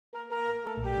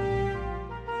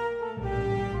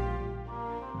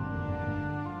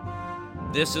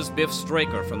This is Biff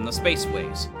Straker from the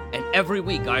Spaceways, and every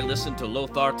week I listen to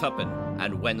Lothar Tuppen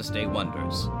and Wednesday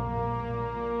Wonders.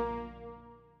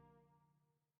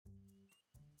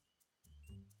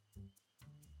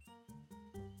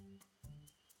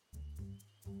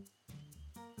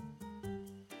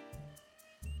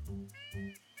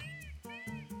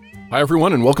 Hi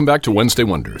everyone, and welcome back to Wednesday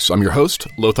Wonders. I'm your host,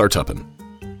 Lothar Tuppen.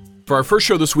 For our first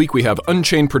show this week, we have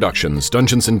Unchained Productions,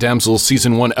 Dungeons & Damsels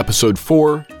Season 1, Episode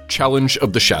 4, Challenge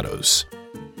of the Shadows.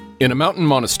 In a mountain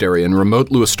monastery in remote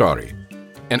Luostari,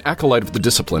 an acolyte of the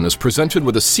discipline is presented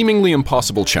with a seemingly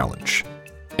impossible challenge,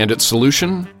 and its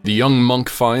solution, the young monk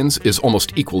finds, is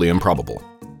almost equally improbable.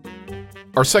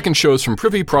 Our second show is from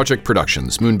Privy Project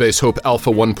Productions, Moonbase Hope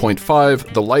Alpha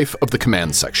 1.5, The Life of the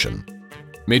Command Section.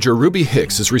 Major Ruby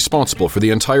Hicks is responsible for the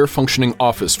entire functioning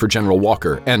office for General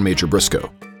Walker and Major Briscoe.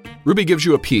 Ruby gives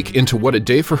you a peek into what a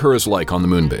day for her is like on the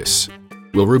Moonbase.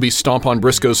 Will Ruby stomp on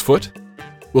Briscoe's foot?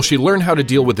 Will she learn how to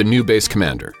deal with the new base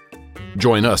commander?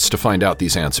 Join us to find out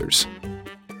these answers.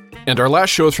 And our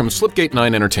last show is from Slipgate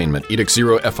 9 Entertainment, Edict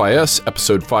Zero FIS,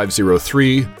 Episode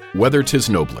 503, Whether 'Tis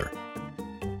Nobler.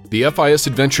 The FIS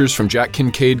adventures from Jack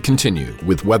Kincaid continue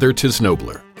with Whether 'Tis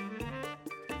Nobler.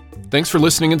 Thanks for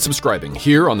listening and subscribing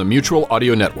here on the Mutual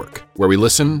Audio Network, where we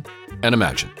listen and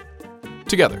imagine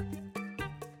together.